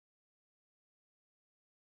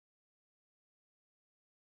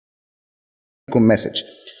message.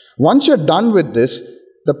 Once you're done with this,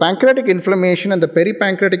 the pancreatic inflammation and the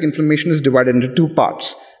peripancreatic inflammation is divided into two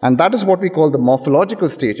parts. And that is what we call the morphological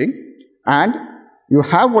staging. And you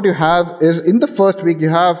have what you have is in the first week, you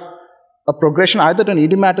have a progression either to an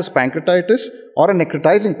edematous pancreatitis or a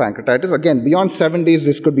necrotizing pancreatitis. Again, beyond 7 days,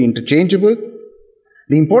 this could be interchangeable.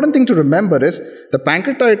 The important thing to remember is the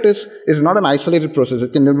pancreatitis is not an isolated process.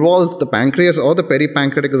 It can involve the pancreas or the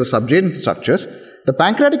peripancreatic or the subjacent structures. The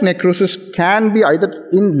pancreatic necrosis can be either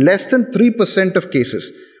in less than 3% of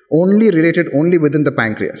cases, only related only within the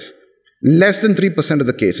pancreas. Less than 3% of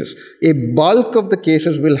the cases. A bulk of the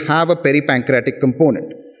cases will have a peripancreatic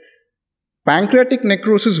component. Pancreatic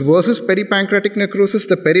necrosis versus peripancreatic necrosis,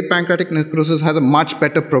 the peripancreatic necrosis has a much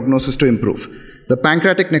better prognosis to improve. The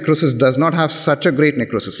pancreatic necrosis does not have such a great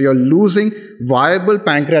necrosis. You are losing viable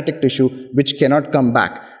pancreatic tissue which cannot come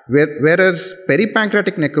back. Whereas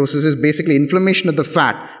peripancreatic necrosis is basically inflammation of the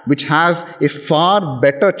fat, which has a far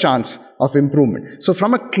better chance of improvement. So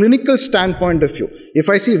from a clinical standpoint of view, if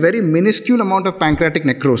I see a very minuscule amount of pancreatic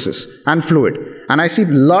necrosis and fluid, and I see a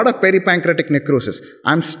lot of peripancreatic necrosis,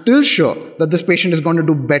 I'm still sure that this patient is going to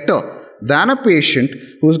do better than a patient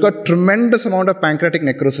who's got tremendous amount of pancreatic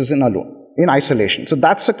necrosis in isolation. So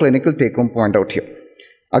that's a clinical take-home point out here.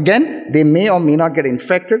 Again, they may or may not get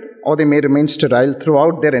infected, or they may remain sterile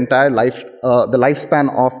throughout their entire life, the lifespan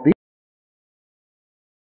of the